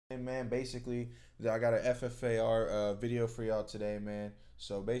Hey man, basically I got an FFAR video for y'all today, man.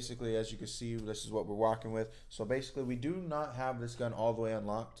 So basically, as you can see, this is what we're walking with. So basically, we do not have this gun all the way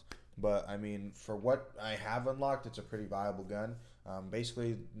unlocked, but I mean, for what I have unlocked, it's a pretty viable gun.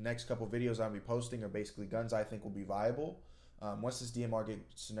 Basically, next couple videos I'll be posting are basically guns I think will be viable once this DMR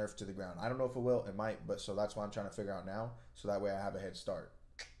gets nerfed to the ground. I don't know if it will, it might, but so that's why I'm trying to figure out now, so that way I have a head start.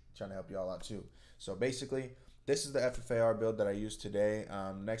 Trying to help you all out too. So basically, this is the FFAR build that I used today.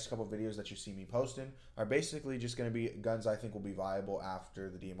 Next couple videos that you see me posting are basically just going to be guns I think will be viable after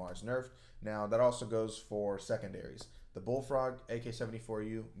the DMR is nerfed. Now, that also goes for secondaries. The Bullfrog,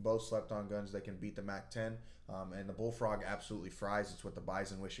 AK-74U, both slept on guns. They can beat the MAC-10, and the Bullfrog absolutely fries. It's what the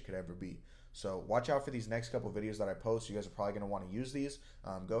Bison wish it could ever be. So watch out for these next couple videos that I post. You guys are probably going to want to use these.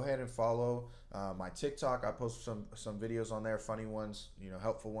 Go ahead and follow my TikTok. I post some videos on there, funny ones,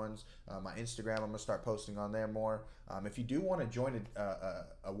 helpful ones. My Instagram, I'm going to start posting on there more. If you do want to join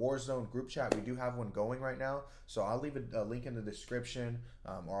a Warzone group chat, we do have one going right now. So I'll leave a link in the description,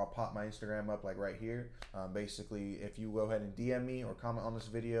 or I'll pop my Instagram up like right here. Basically, if you go ahead and DM me or comment on this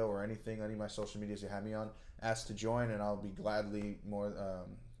video or anything, any of my social medias you have me on, ask to join, and I'll be gladly more...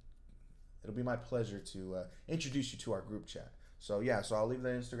 it'll be my pleasure to introduce you to our group chat. So yeah, so I'll leave the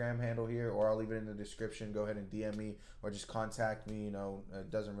Instagram handle here, or I'll leave it in the description. Go ahead and DM me, or just contact me. It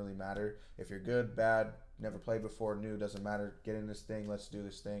doesn't really matter. If you're good, bad, never played before, new, doesn't matter. Get in this thing. Let's do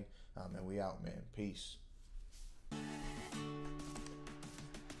this thing. And we out, man. Peace.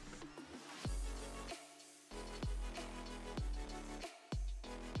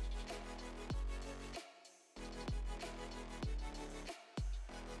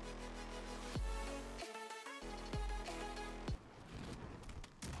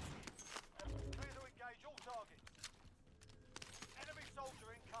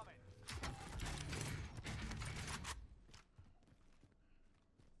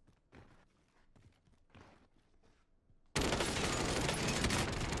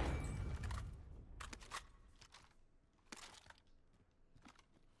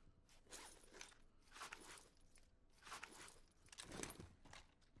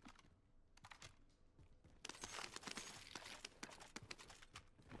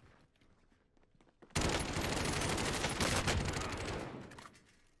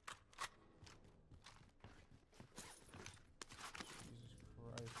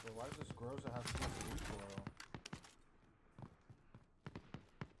 Why does this Groza have so much recoil?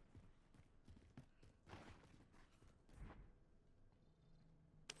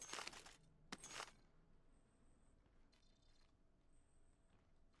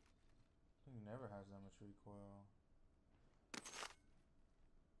 He never has that much recoil.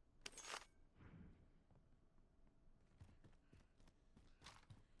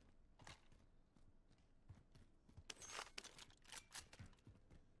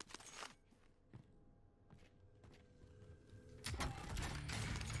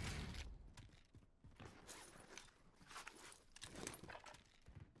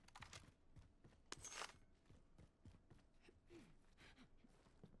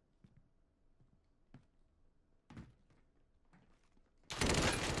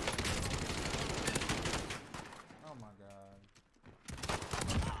 Oh my god.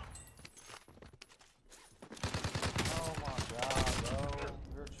 Oh my god, bro.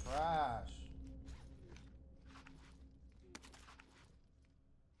 You're trash.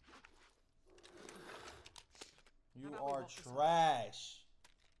 You are trash.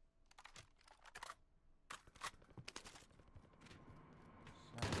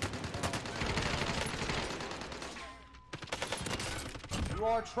 You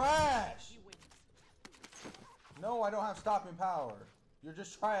are trash. No, I don't have stopping power. You're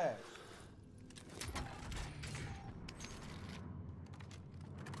just trash.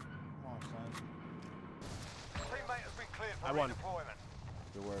 Come on, son. Teammate has been cleared for I won. redeployment.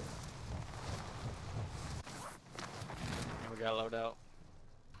 Good work. We got load out.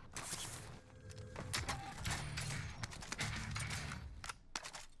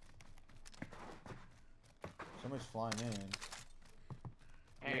 Somebody's flying in.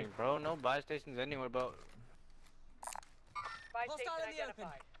 Hey, bro, no buy stations anywhere but. Buy station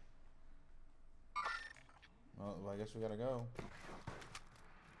identified. Well, I guess we gotta go.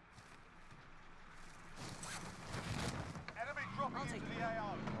 Enemy dropping into the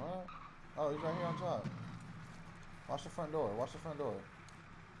AO. What? Oh, he's right here on top. Watch the front door. Watch the front door.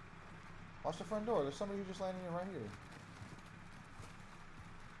 Watch the front door. There's somebody who just landed in right here.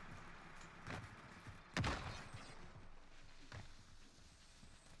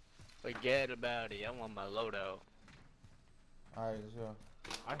 Forget about it. I want my loadout. Alright, let's go.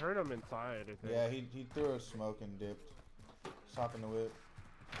 I heard him inside, I think. Yeah, he threw a smoke and dipped. Stopping the whip.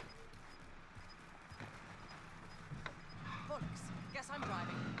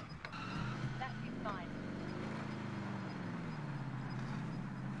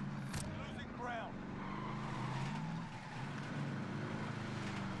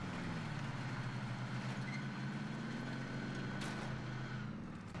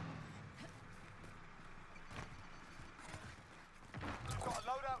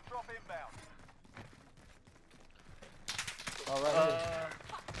 inbound. Oh, right here.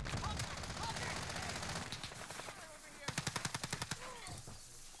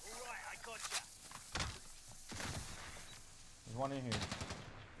 There's one in here.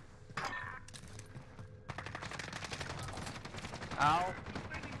 Ow.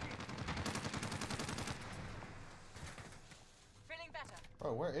 Feeling better.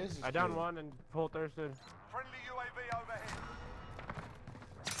 Bro, where is this I downed kid? one and full thirsted. Friendly UAV overhead.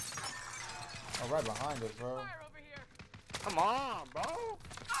 Oh, right behind us, bro. Fire over here. Come on, bro.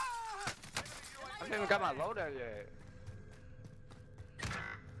 I haven't even got my loadout yet.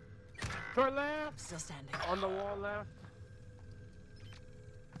 Short left. Still standing. On the wall left.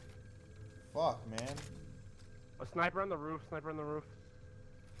 Fuck, man. A sniper on the roof. Sniper on the roof.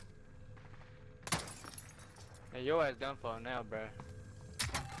 Hey, your ass done for now, bro.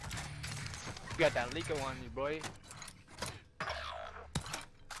 You got that leaker on you, boy.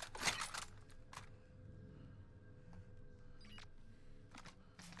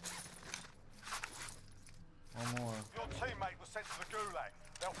 One more. Your teammate was sent to the gulag.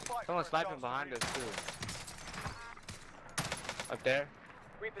 They'll fight. Someone's for a sniping chance to behind us win. too. Up there.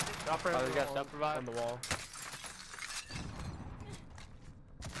 Upper Oh, they got stuff provided? on the wall.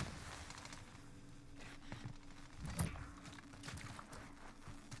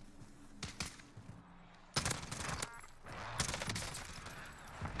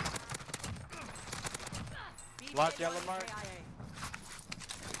 Watch yellow mark.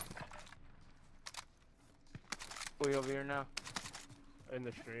 We over here now. In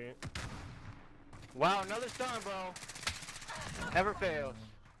the street. Wow, another stun, bro. Never fails.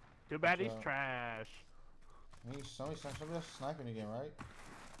 Too bad he's So- trash. Somebody else sniping again, right?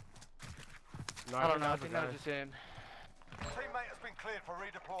 No, I don't know. I that was think a that guy. was just him. Teammate has been cleared for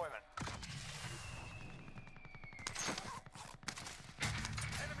redeployment.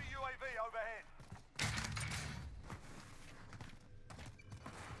 Enemy UAV overhead.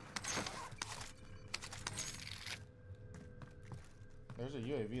 There's a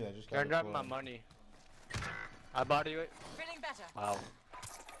UAV that just got They're dropping my deployed. money. I bought you it. Feeling better. Wow.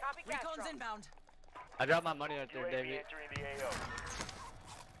 Recon's inbound. I dropped my money right there, David. entering the AO.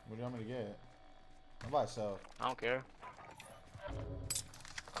 What do you want me to get? I'm by myself. I don't care. Oh,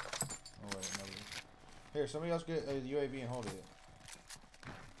 wait, no. Here, somebody else get a UAV and hold it.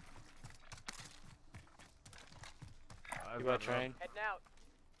 You got train? Heading out.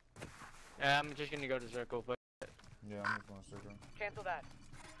 Yeah, I'm just gonna go to circle, but Yeah, I'm just going circle. Cancel that.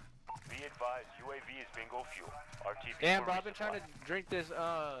 Be advised, UAV is bingo fuel. RTB damn, bro, I've been trying to drink this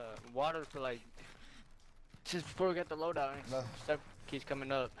water for like just before we get the loadout. And No. stuff keeps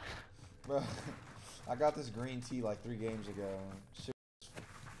coming up. Bro, I got this green tea like 3 games ago. Shit was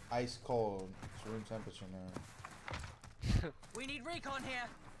ice cold. It's room temperature now. We need recon here.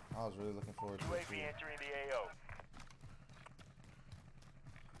 I was really looking forward to it too. entering the AO.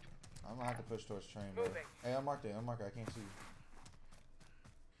 I'm gonna have to push towards train, bro. Moving. Hey, unmarked it. Unmarked it. I can't see.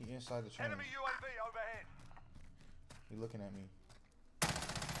 He inside the train. Enemy UAV overhead. He looking at me.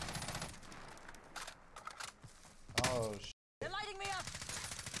 Oh, They're lighting me up.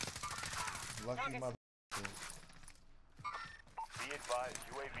 lucky mother. Be advised,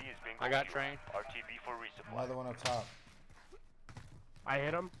 UAV is bingo I got fuel. train. RTB for resupply. Another one up top. I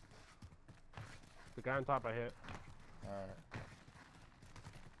hit him. The guy on top I hit. Alright.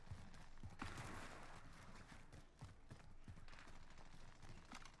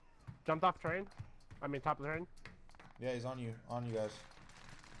 Jumped off train. I mean top of the train. Yeah, he's on you. On you guys.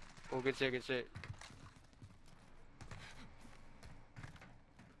 Oh, good shit, good shit.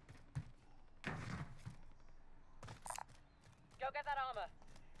 Go get that armor.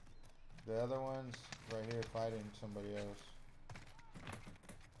 The other one's right here fighting somebody else.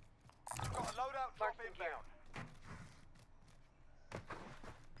 Got a loadout drop Marking inbound.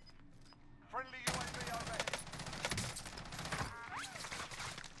 Friendly UAV overhead.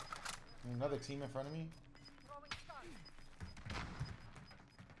 Another team in front of me?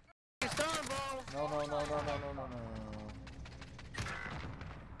 Stun, bro. No, no, no, no, no, no, no, no.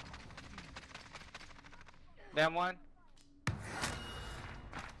 Damn one.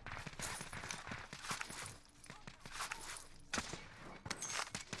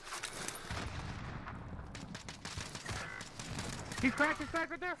 He's cracked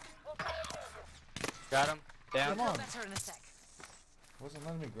right there. Got him. Down. Come on. Better in a sec. Wasn't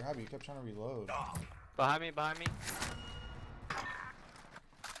letting me grab you. You kept trying to reload. Behind me, behind me.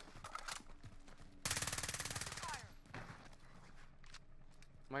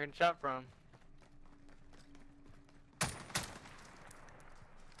 Am I getting shot from? Oh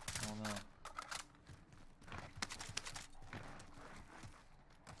no.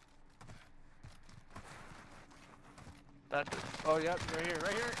 Oh, yep, right here,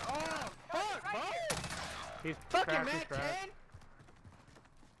 right here. Oh, fuck, bro. He's Fucking cracked, Mac he's 10. cracked.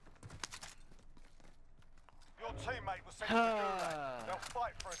 Your teammate was sent to the gulag. They'll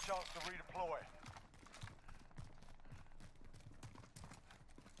fight for a chance to redeploy.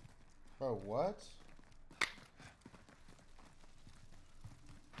 Bro, what?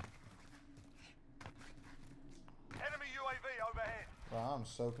 Enemy UAV overhead. Bro, I'm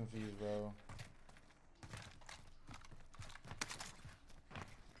so confused, bro.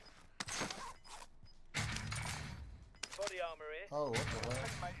 Body armor here. Oh, what the heck?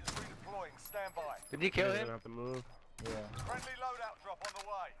 Teammate is redeploying. Stand by. Did you kill He's him? gonna have to move. Yeah. Friendly loadout drop on the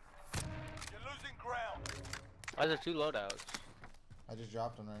way. You're losing ground. Why are there 2 loadouts? I just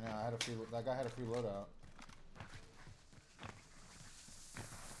dropped him right now. I had a free. That guy had a free loadout.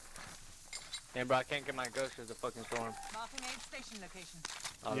 Damn, bro, I can't get my ghost because the fucking storm. Marking aid station location.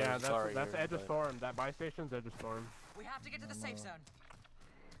 Oh, Yeah, there's that's here, Edge of but- Storm. That buy station's Edge of Storm. We have to get to the safe zone.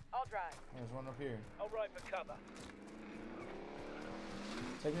 I'll drive. There's one up here. I'll ride for cover.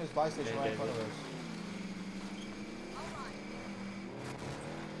 Take me to this buy station right in front of us. All right.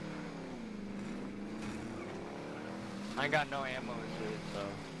 I ain't got no ammo and shit, so.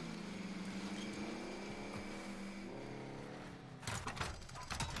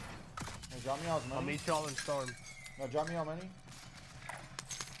 Hey, drop me y'all's I'll money. meet y'all in Storm. No, drop me y'all money.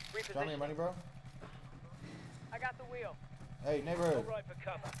 Drop me your money, bro. I got the wheel. Hey, I'll neighborhood. ride for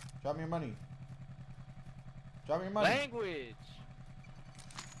cover. Drop me your money. Drop me your money. Language!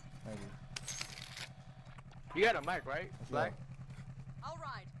 Maybe. You got a mic, right? Let's Black? go. I'll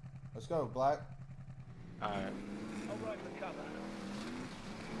ride. Let's go, Black. Alright. I'll ride for cover.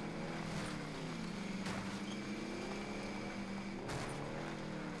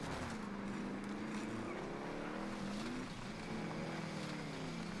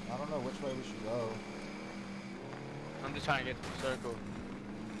 I don't know which way we should go. I'm just trying to get to the circle.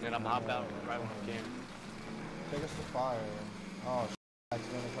 Then I'm hop out right when I can. Take us to fire. Oh, I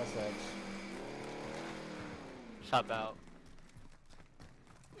accidentally pressed X. Just hop out.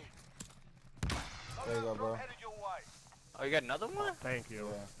 There you go, Loadout bro. drop headed your way. Oh, you got another one? Thank you.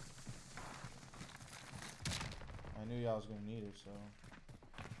 Yeah. I knew y'all was gonna need it, so.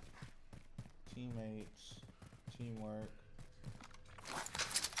 Teammates. Teamwork.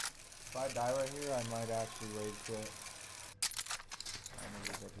 If I die right here, I might actually rage quit. I'm gonna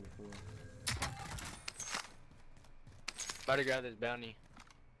get that to the pool. About to grab this bounty.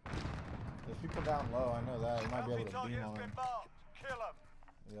 There's people down low, I know that. You might be able to Bounty beam target on has them. been marked. Kill them.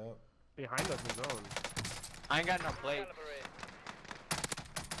 Yep. Behind us is zone. I ain't got no plate. Caliber here.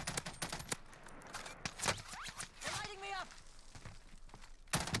 They're lighting me up.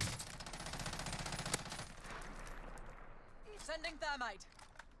 Sending thermite.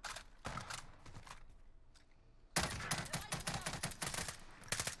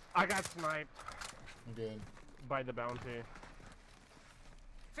 I got sniped I'm good. by the bounty.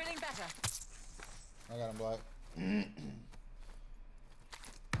 Feeling better. I got him, Black.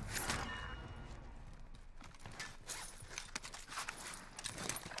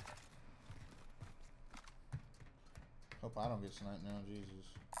 Hope I don't get sniped now, Jesus.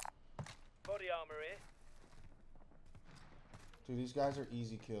 Body armor here. Dude, these guys are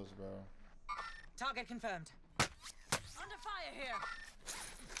easy kills, bro. Target confirmed. Under fire here.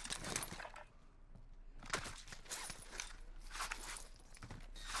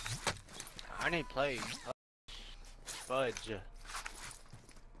 I need plates. Fudge.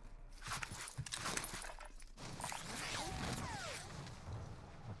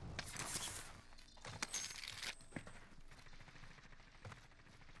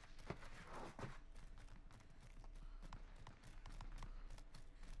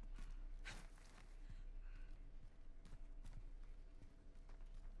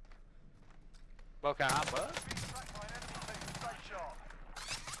 Well, can I hop up? Being tracked by an enemy team. Stay sharp.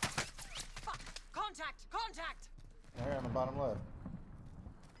 Fuck. Contact. Contact. Right here on the bottom left.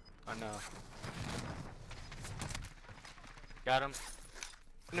 I know. Got him.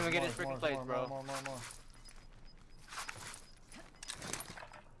 Couldn't even get his freaking plates, bro. More.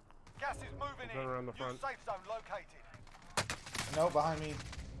 Gas is moving Run in. around the New front. safe zone located. No, behind me.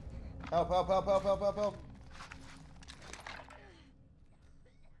 Help. Time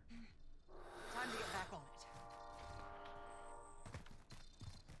to get back on it.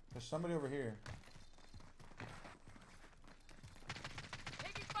 There's somebody over here.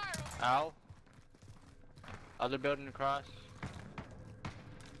 Taking fire. Ow. Other building across.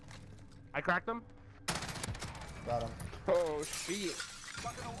 I cracked him. Got him. Oh, shit.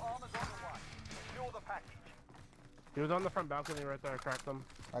 Juggernaut armor's on the way. Secure the package. He was on the front balcony right there. I cracked him.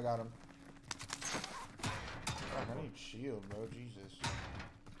 I got him. I need shield, bro. Jesus.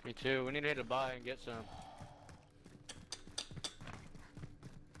 Me too. We need to hit a buy and get some.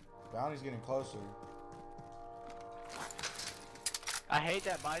 Bounty's getting closer. I hate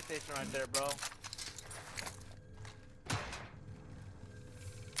that buy station right there, bro.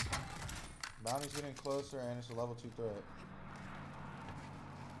 Bounty's getting closer, and it's a level 2 threat.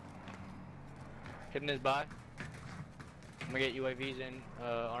 Hitting this buy. I'm gonna get UAVs and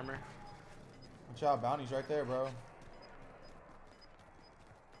armor. Watch out, Bounty's right there, bro.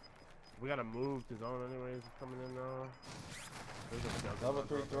 We gotta move to zone anyways. It's coming in now. There's a jump. Level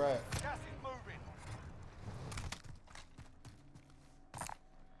 3 threat. Gas is moving.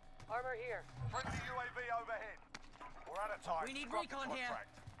 Armor here. Friendly UAV overhead. We're out of time. We need Drop the recon here. contract.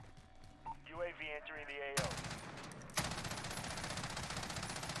 UAV entering the AO.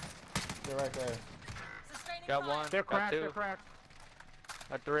 They're right there. Sustaining Got fire. one. They're Got cracked. two. They're cracked.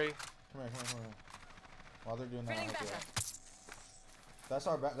 Got three. Come here, come here, come here. While they're doing that, Feeling I'll help you better. out. That's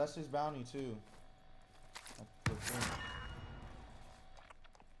our that's his bounty too.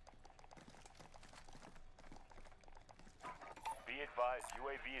 Be advised,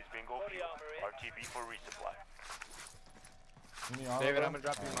 UAV is bingo Body fuel. armor in. RTB for resupply. You need armor, David, bro? I'm gonna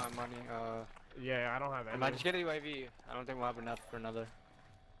drop you my money. Yeah, I don't have I any. might just get a UAV. I don't think we'll have enough for another.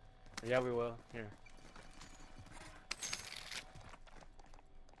 Yeah, we will. Here.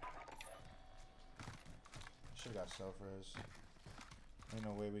 Should've got self-res. Ain't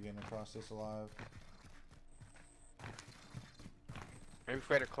no way we getting across this alive. Maybe if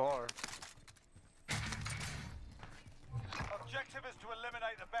we had a car. Objective is to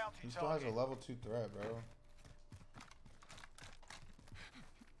eliminate the bounty He still has target. a level 2 threat, bro.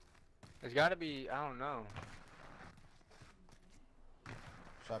 There's gotta be, I don't know.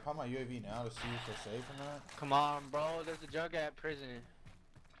 Should I pop my UAV now to see if they're safe or not? Come on, bro. There's a jug at prison.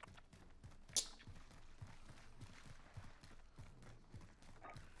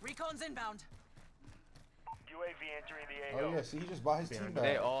 Recon's inbound. UAV entering the AO. Oh yeah, see, he just bought his team Behind back.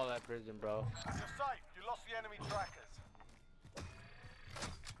 They all at prison, bro. You're safe. You lost the enemy trackers.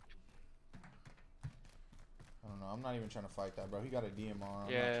 I don't know. I'm not even trying to fight that, bro. He got a DMR. I'm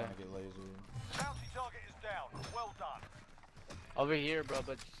Yeah. not trying to get lasered. Bounty target is down. Well done. Over here, bro,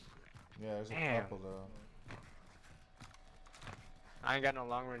 but Yeah, there's a Damn. couple though. I ain't got no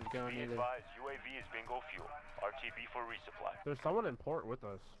long range gun Be either. advised, UAV is bingo fuel. RTB for resupply. There's someone in port with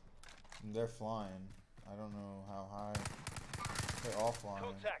us. They're flying. I don't know how high. They're all flying.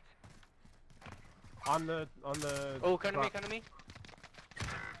 Contact. On the Oh, come to me, truck. come to me.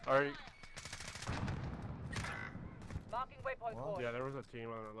 Or Marking waypoint What? course. Yeah, there was a team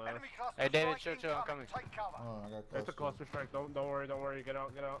on the left. Enemy cluster Hey, David, strike chill, I'm incoming. coming. Take cover. Oh, I got close. It's a cluster strike. Don't worry. Get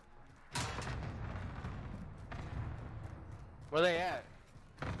out. where they at?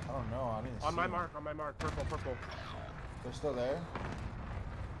 I don't know. I didn't see On my them. mark. Purple. They're still there?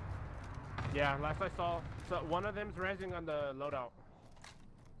 Yeah, last I saw, so one of them's resing on the loadout.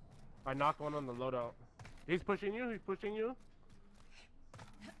 I knocked one on the loadout. He's pushing you.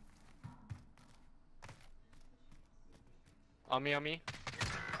 On me.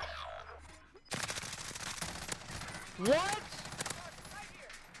 What?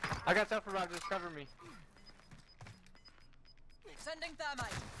 I got self revive, just cover me. Sending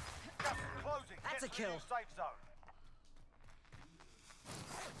thermite. Gas is closing. That's Get a to the kill. new safe zone.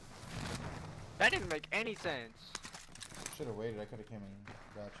 That didn't make any sense. Should have waited. I could have came and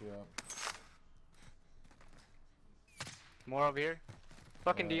got you up. More over here.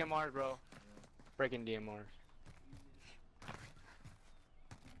 Fucking Yeah. DMRs, bro. Breaking DMRs.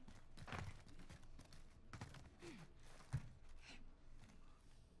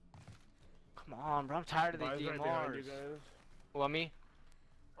 Come on, bro. I'm tired of these Guys right behind you DMRs. guys. What, me?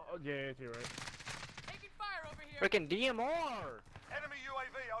 Oh yeah, you're right. Taking fire over here. Freaking DMR! Enemy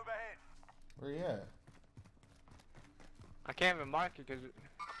UAV overhead. Where you at? I can't even mark it because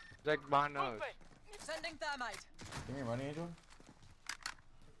it's like behind us. Movement. Sending thermite. Give me your money, Angel.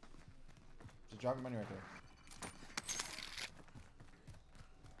 Just drop your money right there.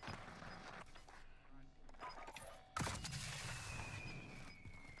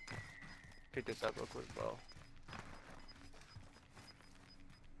 Pick this up real quick, bro.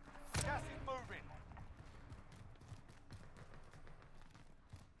 Gas is moving.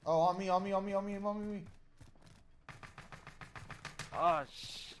 Oh, on me. Oh,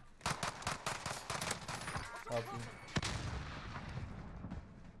 sh. Help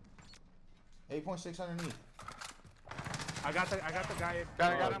you. 8.6 underneath. I got the guy.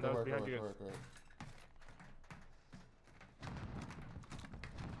 Got him. that was Work. behind you guys.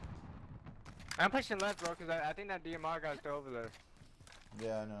 I'm pushing left, bro, because I think that DMR guy's still over there.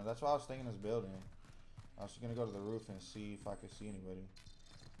 Yeah, I know. That's why I was thinking this building. I was gonna go to the roof and see if I could see anybody.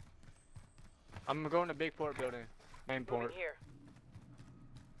 I'm going to big port building. Main port. Moving here.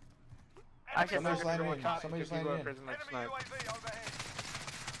 Actually, I'm Somebody's not gonna landing go in. top Somebody's because people landing are in. prison like Enemy snipe. UAV overhead.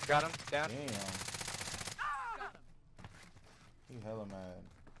 Got him. Down. Damn. Got him. He hella mad.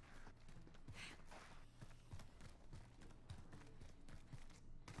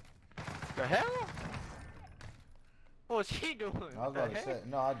 The hell? What was he doing? I was about to say,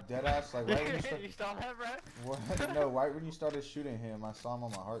 no, I dead ass like right when you You saw that, bro? what? No, right when you started shooting him, I saw him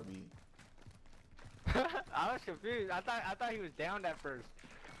on my heartbeat. I was confused. I thought he was down at first.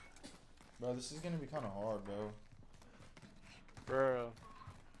 Bro, this is gonna be kind of hard, bro. Bro.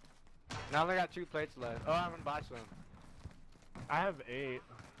 Now I only got 2 plates left. Oh, I'm gonna buy some. I have 8.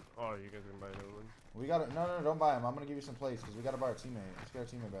 Oh, you guys can buy that one. We gotta no, don't buy him. I'm gonna give you some plates because we gotta buy our teammate. Let's get our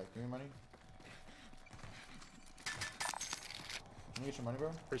teammate back. Give me your money. Can you get your money, bro?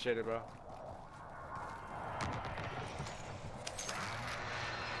 Appreciate it, bro.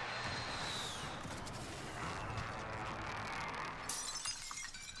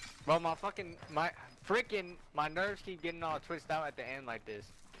 Bro, my nerves keep getting all twisted out at the end like this.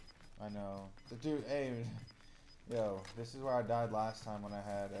 I know. The dude, hey, yo, this is where I died last time when I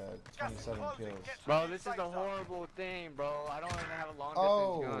had 27 kills. Bro, this is a horrible thing, bro. I don't even have a long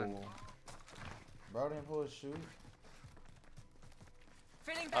distance gun. Bro didn't pull his shoot.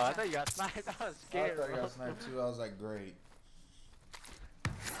 Feeling Oh, I better. thought you got sniped. I was I scared, thought you bro. got sniped too. I was like, great.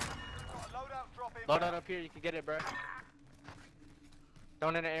 Loadout drop in. Load out up here, you can get it, bro.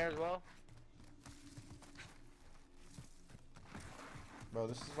 Thrown in the air as well. Bro,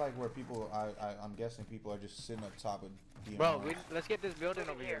 this is like where people, I'm guessing people are just sitting up top of DMR. Bro, let's get this building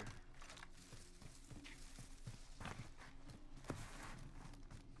over here.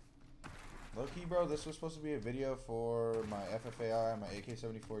 Low key, bro, this was supposed to be a video for my FFAR and my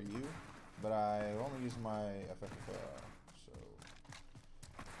AK-74U, but I only used my FFAR, so.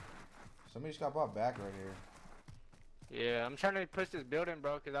 Somebody just got bought back right here. Yeah, I'm trying to push this building,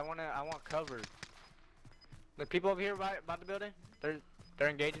 bro, because I want cover. The people over here by the building, they're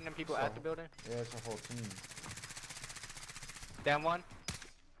engaging them people at the building. Yeah, it's a whole team. Down one.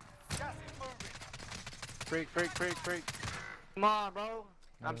 Gas is moving. Freak. Come on, bro.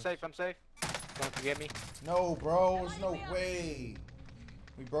 I'm safe. Don't forget me. No, bro, there's no way.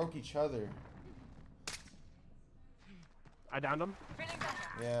 We broke each other. I downed him. Feeling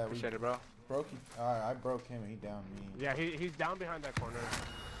better. Yeah, we Appreciate it, bro. broke. Alright, I broke him and he downed me. Yeah, he's down behind that corner.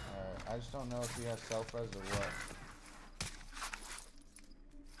 Alright, I just don't know if he has self-res or what.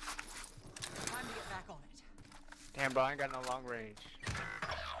 Time to get back on it. Damn, bro, I ain't got no long range.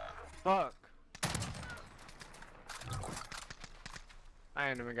 Fuck. I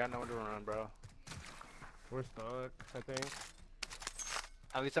ain't even got nowhere to run, bro. We're stuck, I think.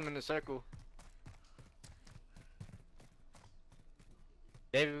 At least I'm in the circle.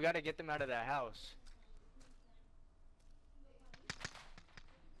 David, we gotta get them out of that house.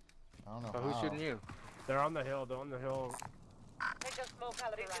 I don't know But how. who's shooting you? They're on the hill. Take a smoke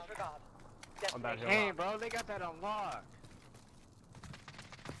caliber disregard. On that hill. Hey, bro, they got that unlocked.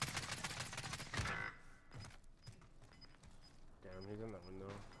 Damn, he's in the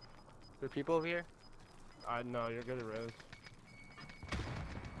window. There people over here? No, you're good at res.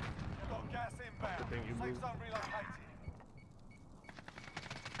 You've got gas inbound. Good thing you Safe moved. zone relocated.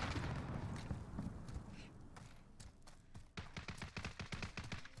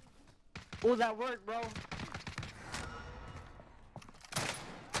 Oh, that worked, bro.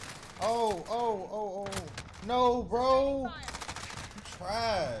 Oh. No, bro. Fire. You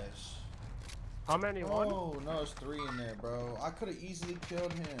trash. How many? One? Oh, no, there's 3 in there, bro. I could have easily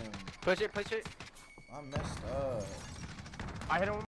killed him. Push it. I messed up. I hit him